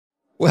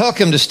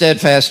Welcome to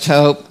Steadfast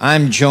Hope.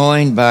 I'm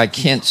joined by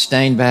Kent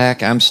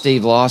Stainback. I'm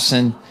Steve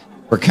Lawson.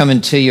 We're coming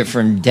to you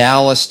from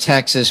Dallas,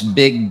 Texas,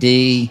 Big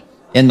D,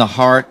 in the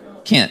heart,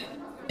 Kent,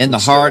 in the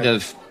heart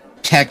of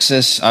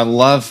Texas. I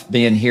love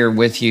being here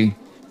with you.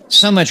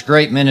 So much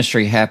great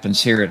ministry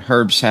happens here at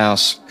Herb's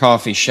House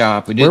Coffee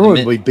Shop. Where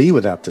would we be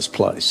without this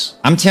place?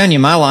 I'm telling you,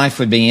 my life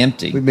would be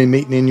empty. We'd be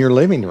meeting in your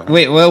living room.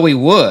 We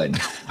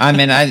would. I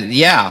mean,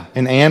 yeah.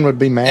 And Ann would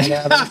be mad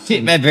at us.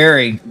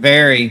 Very,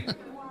 very.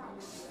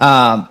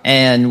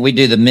 And we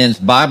do the men's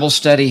Bible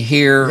study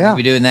here. Yeah.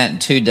 We're doing that in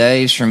 2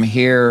 days from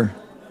here.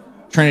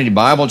 Trinity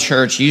Bible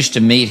Church used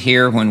to meet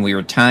here when we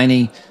were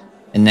tiny,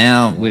 and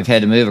now we've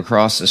had to move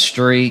across the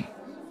street.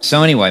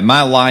 So anyway,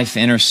 my life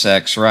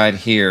intersects right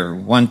here.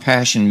 One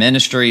Passion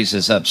Ministries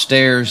is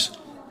upstairs.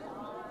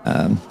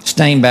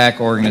 Stainback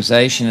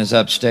Organization is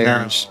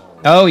upstairs.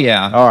 No. Oh,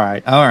 yeah.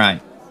 All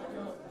right.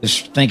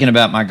 Just thinking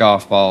about my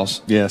golf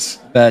balls. Yes.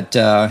 But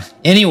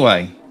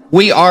anyway,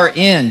 we are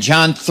in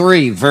John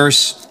 3,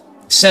 verse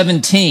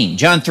 17.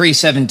 John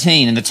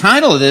 3:17. And the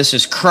title of this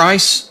is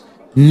Christ's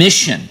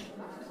Mission.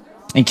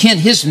 And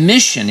Kent, his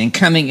mission in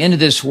coming into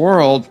this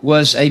world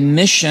was a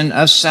mission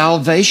of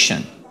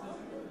salvation.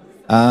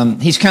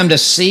 He's come to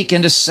seek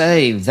and to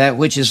save that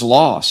which is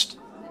lost.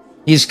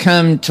 He's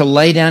come to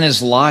lay down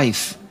his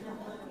life,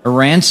 a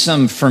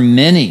ransom for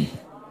many.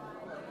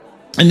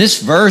 And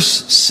this verse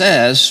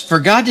says, "For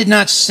God did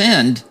not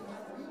send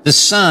the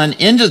Son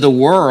into the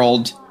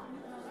world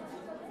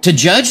to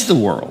judge the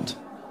world,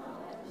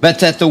 but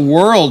that the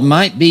world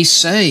might be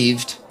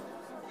saved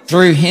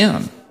through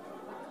him."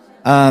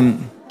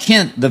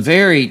 Kent, the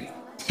very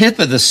tip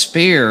of the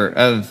spear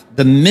of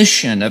the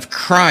mission of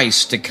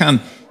Christ to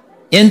come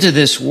into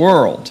this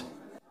world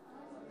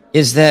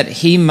is that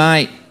he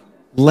might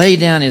lay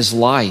down his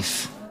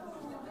life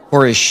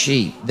for his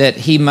sheep, that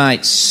he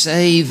might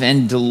save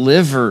and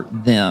deliver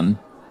them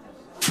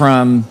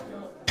from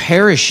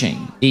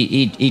perishing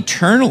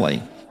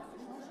eternally.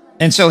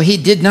 And so he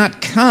did not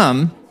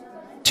come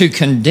to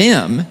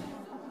condemn,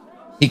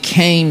 he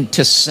came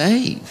to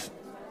save.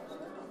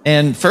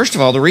 And first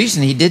of all, the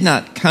reason he did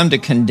not come to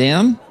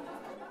condemn,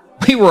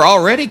 we were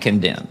already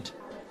condemned.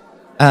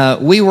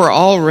 We were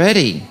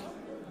already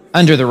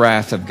under the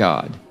wrath of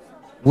God.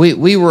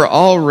 We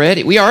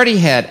already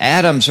had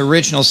Adam's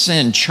original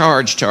sin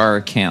charged to our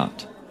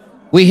account.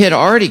 We had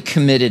already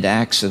committed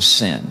acts of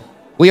sin.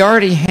 We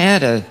already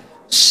had a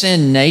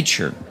sin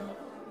nature.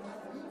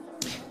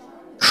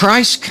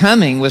 Christ's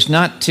coming was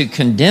not to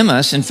condemn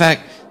us. In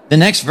fact, the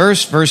next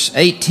verse, verse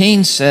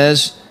 18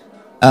 says,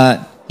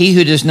 he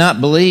who does not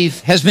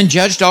believe has been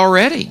judged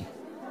already.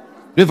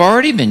 We've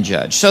already been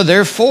judged. So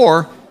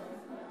therefore,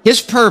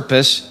 his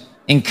purpose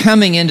in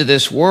coming into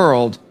this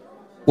world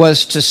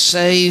was to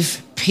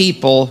save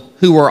people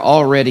who were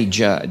already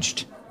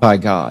judged by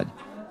God.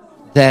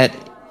 That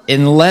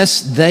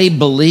unless they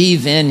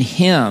believe in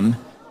him,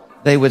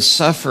 they would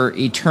suffer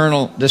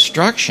eternal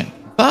destruction.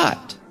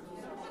 But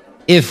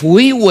if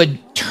we would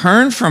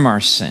turn from our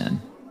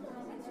sin,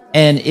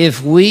 and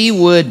if we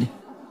would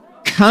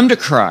come to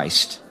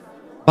Christ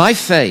by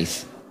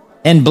faith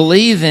and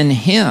believe in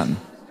him,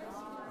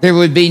 there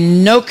would be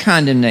no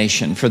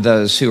condemnation for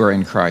those who are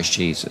in Christ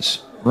Jesus.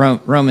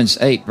 Romans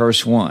 8,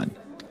 verse 1.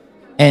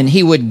 And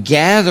he would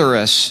gather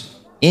us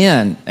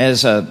in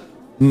as a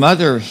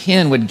mother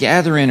hen would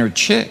gather in her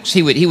chicks.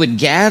 He would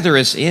gather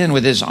us in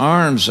with his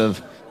arms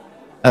of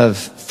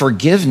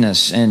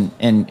forgiveness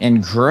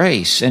and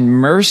grace and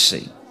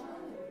mercy.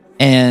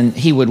 And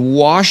he would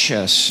wash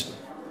us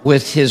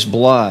with his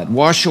blood,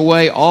 wash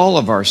away all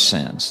of our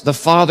sins. The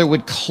Father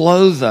would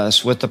clothe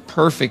us with the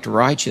perfect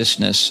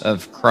righteousness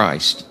of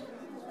Christ.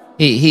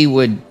 He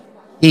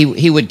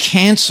would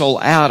cancel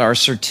out our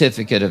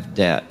certificate of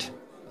debt,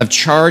 of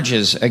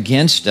charges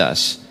against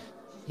us.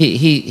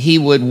 He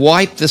would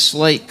wipe the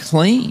slate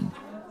clean,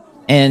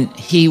 and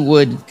he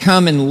would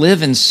come and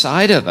live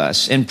inside of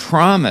us and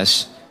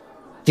promise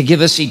to give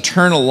us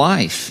eternal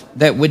life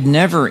that would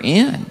never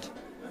end.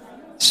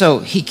 So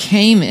he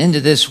came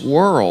into this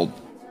world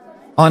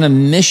on a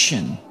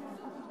mission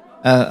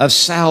of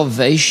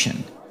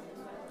salvation.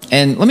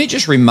 And let me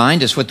just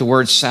remind us what the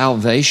word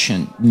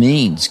salvation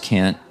means,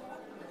 Kent.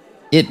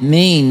 It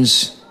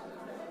means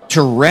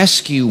to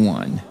rescue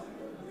one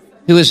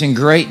who is in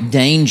great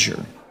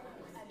danger,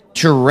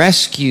 to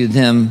rescue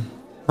them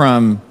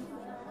from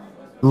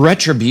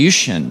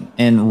retribution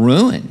and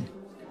ruin.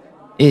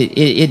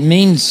 It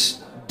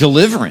means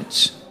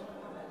deliverance,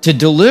 to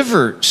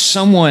deliver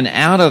someone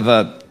out of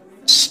a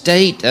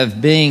state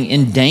of being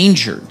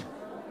endangered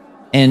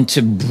and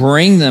to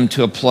bring them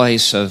to a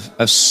place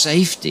of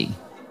safety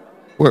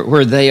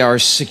where they are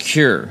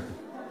secure.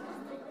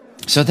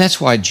 So that's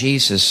why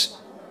Jesus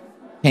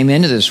came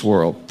into this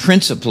world,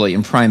 principally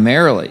and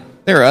primarily.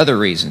 There are other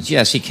reasons.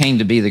 Yes, he came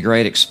to be the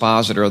great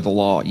expositor of the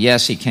law.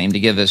 Yes, he came to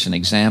give us an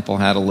example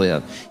how to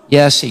live.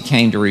 Yes, he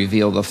came to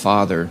reveal the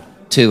Father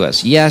to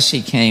us. Yes,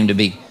 he came to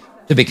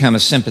become a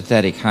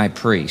sympathetic high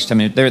priest. I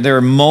mean, there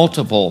are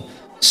multiple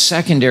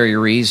secondary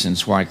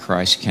reasons why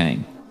Christ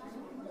came.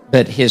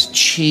 But his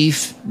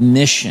chief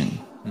mission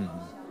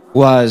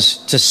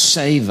was to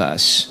save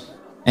us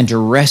and to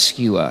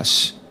rescue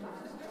us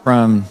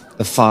from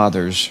the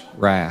Father's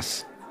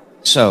wrath.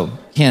 So,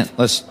 Kent,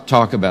 let's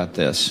talk about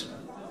this.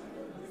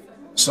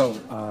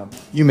 So,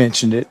 you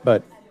mentioned it,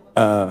 but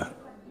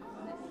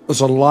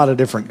there's a lot of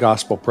different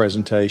gospel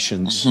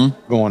presentations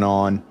going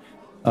on,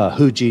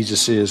 who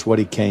Jesus is, what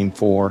he came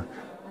for.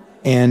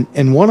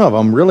 And one of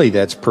them really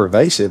that's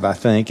pervasive, I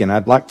think, and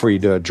I'd like for you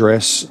to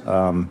address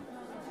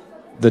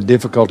the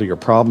difficulty or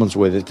problems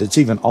with it that's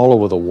even all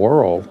over the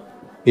world,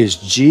 is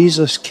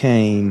Jesus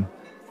came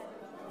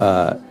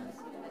to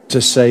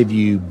save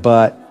you,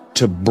 but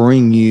to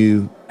bring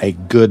you a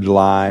good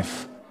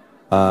life,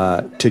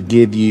 to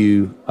give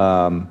you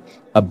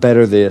a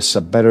better this,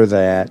 a better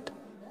that,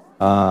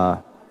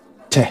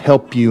 to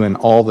help you in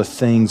all the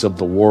things of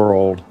the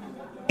world.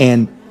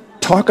 And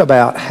talk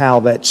about how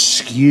that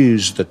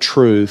skews the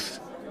truth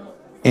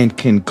and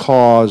can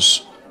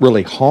cause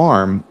really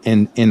harm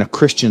in a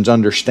Christian's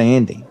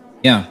understanding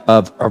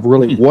of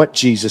really what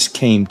Jesus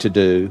came to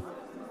do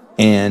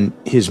and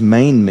his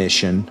main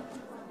mission,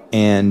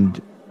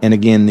 and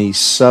again these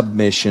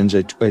submissions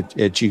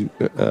that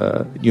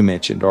you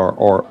mentioned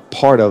are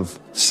part of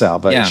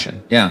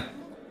salvation. Yeah.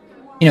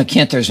 You know,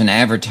 Kent, there's an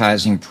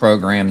advertising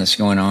program that's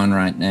going on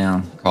right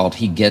now called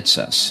He Gets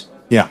Us.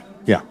 Yeah.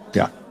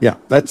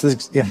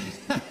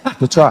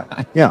 That's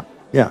right.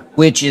 Yeah.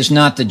 Which is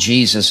not the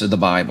Jesus of the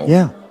Bible.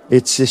 Yeah.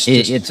 It's just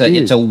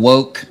it's a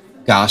woke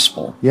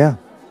gospel. Yeah.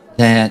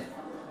 That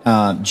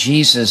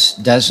Jesus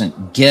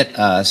doesn't get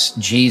us,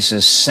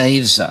 Jesus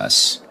saves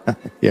us.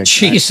 Yeah,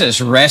 Jesus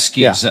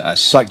rescues us.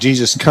 It's like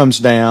Jesus comes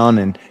down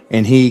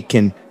and he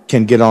can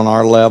get on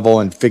our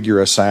level and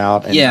figure us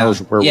out and knows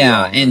where we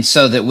are. And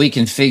so that we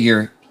can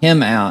figure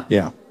him out.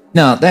 Yeah.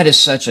 No, that is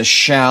such a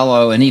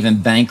shallow and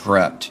even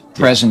bankrupt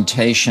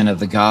presentation of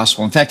the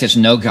gospel. In fact, it's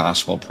no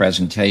gospel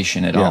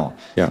presentation at all.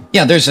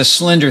 Yeah, there's a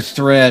slender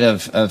thread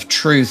of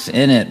truth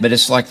in it, but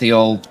it's like the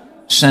old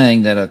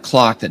saying that a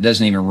clock that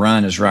doesn't even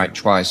run is right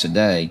twice a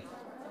day.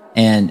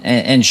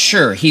 And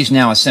sure, he's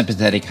now a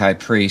sympathetic high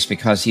priest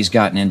because he's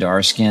gotten into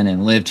our skin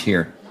and lived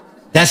here.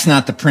 That's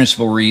not the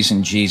principal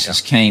reason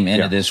Jesus came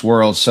into this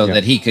world, so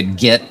that he could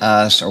get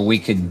us or we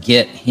could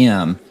get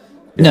him.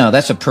 No,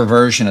 that's a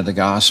perversion of the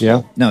gospel.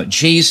 Yeah. No,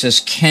 Jesus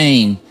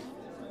came,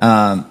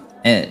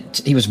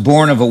 he was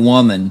born of a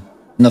woman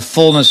in the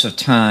fullness of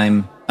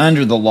time,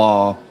 under the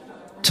law,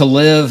 to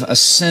live a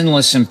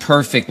sinless and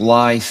perfect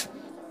life,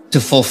 to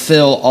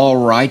fulfill all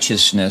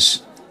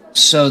righteousness,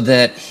 so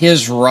that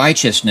his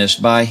righteousness,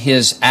 by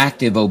his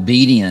active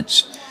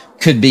obedience,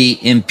 could be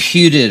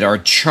imputed or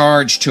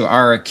charged to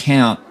our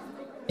account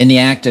in the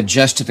act of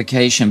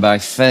justification by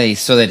faith,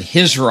 so that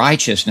his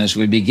righteousness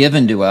would be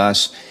given to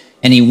us.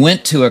 And he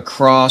went to a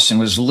cross and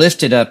was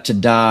lifted up to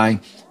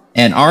die,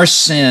 and our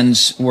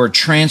sins were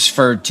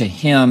transferred to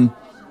him,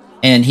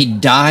 and he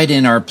died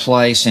in our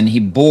place, and he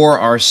bore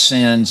our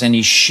sins, and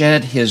he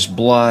shed his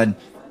blood,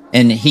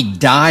 and he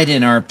died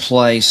in our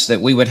place that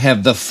we would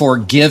have the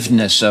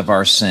forgiveness of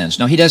our sins.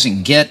 No, he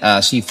doesn't get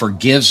us, he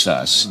forgives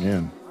us.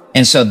 Yeah.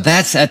 And so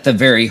that's at the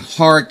very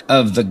heart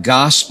of the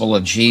gospel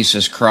of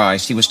Jesus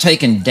Christ. He was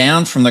taken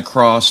down from the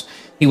cross.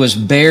 He was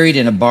buried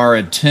in a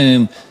borrowed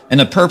tomb. And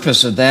the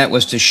purpose of that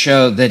was to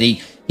show that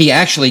he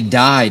actually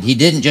died. He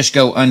didn't just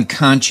go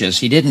unconscious.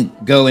 He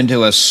didn't go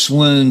into a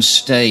swoon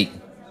state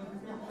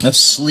of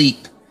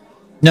sleep.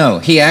 No,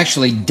 he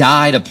actually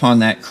died upon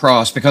that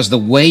cross because the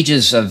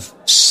wages of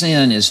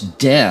sin is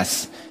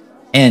death.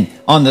 And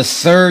on the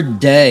third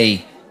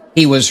day,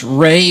 he was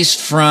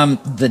raised from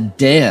the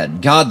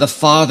dead. God the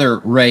Father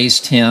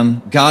raised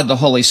him. God the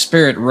Holy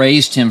Spirit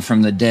raised him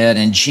from the dead.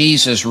 And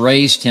Jesus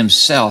raised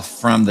himself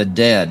from the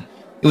dead.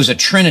 It was a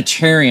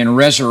Trinitarian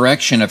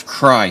resurrection of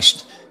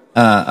Christ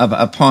out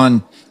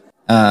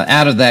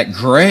of that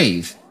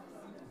grave.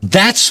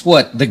 That's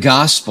what the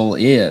gospel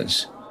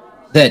is.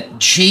 That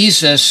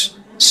Jesus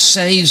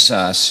saves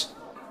us.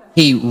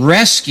 He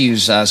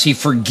rescues us. He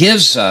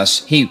forgives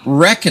us. He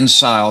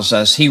reconciles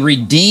us. He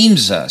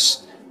redeems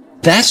us.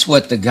 That's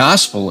what the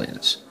gospel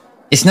is.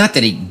 It's not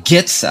that he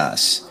gets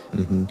us.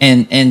 Mm-hmm.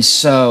 And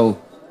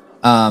so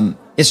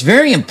it's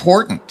very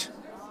important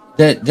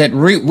that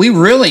we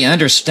really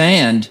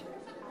understand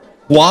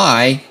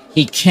why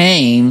he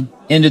came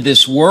into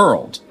this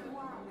world.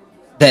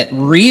 That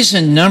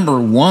reason number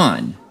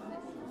one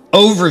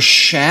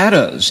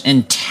overshadows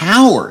and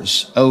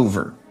towers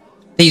over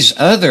these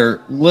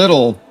other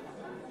little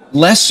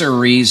lesser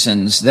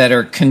reasons that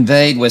are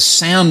conveyed with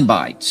sound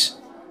bites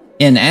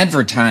in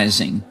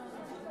advertising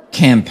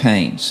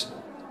campaigns.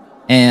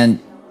 And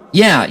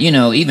yeah,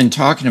 even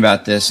talking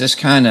about this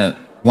kind of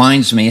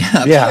winds me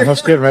up. Yeah, I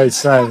was getting ready to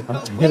say,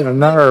 hit a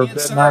nerve.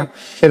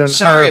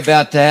 Sorry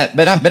about that,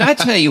 but I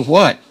tell you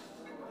what,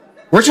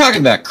 we're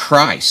talking about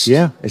Christ.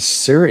 Yeah, it's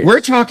serious.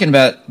 We're talking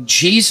about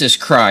Jesus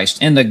Christ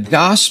and the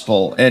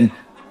gospel and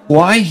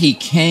why he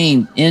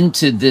came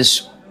into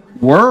this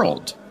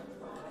world.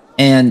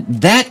 And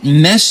that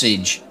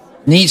message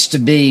needs to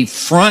be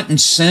front and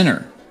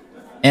center.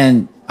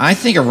 And I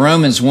think of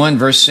Romans 1,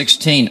 verse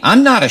 16.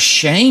 I'm not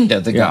ashamed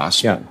of the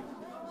gospel. Yeah.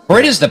 For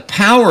it is the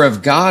power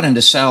of God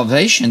unto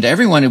salvation to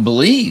everyone who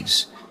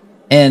believes.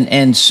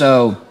 And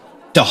so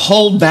to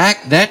hold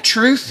back that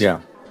truth, Yeah.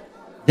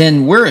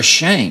 then we're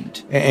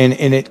ashamed.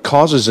 And it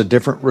causes a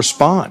different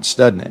response,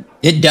 doesn't it?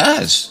 It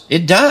does.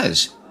 It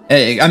does.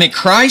 I mean,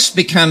 Christ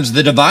becomes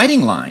the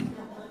dividing line.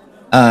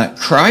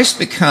 Christ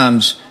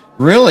becomes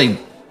really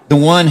the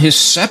one who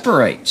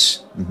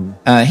separates.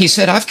 He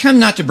said, I've come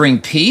not to bring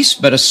peace,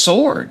 but a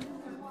sword,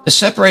 to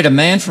separate a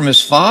man from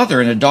his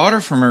father and a daughter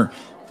from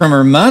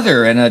her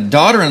mother and a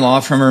daughter-in-law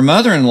from her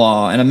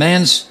mother-in-law, and a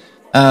man's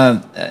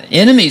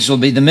enemies will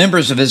be the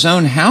members of his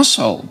own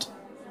household.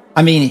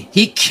 I mean,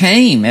 he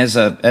came as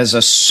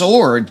a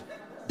sword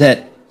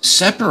that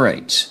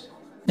separates.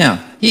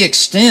 Now, he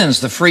extends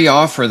the free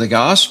offer of the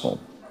gospel.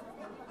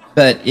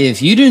 But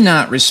if you do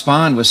not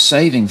respond with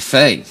saving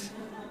faith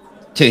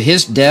to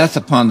his death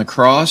upon the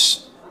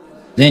cross,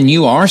 then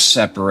you are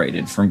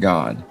separated from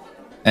God.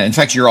 In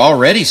fact, you're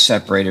already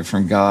separated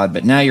from God,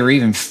 but now you're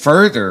even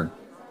further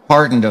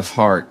hardened of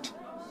heart.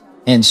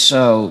 And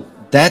so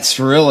that's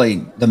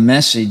really the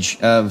message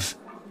of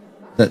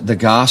the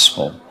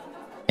gospel.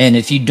 And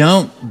if you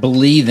don't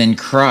believe in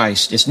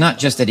Christ, it's not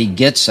just that he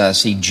gets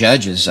us, he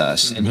judges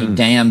us and he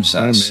damns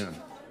us. Amen.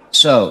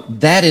 So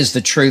that is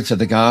the truth of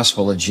the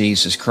gospel of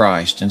Jesus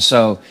Christ. And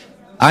so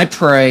I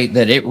pray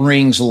that it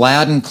rings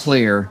loud and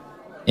clear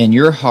in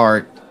your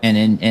heart and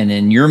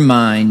in your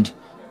mind,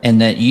 and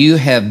that you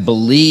have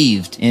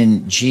believed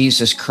in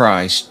Jesus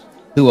Christ,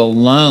 who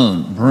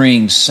alone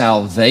brings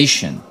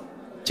salvation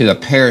to a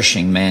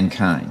perishing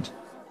mankind.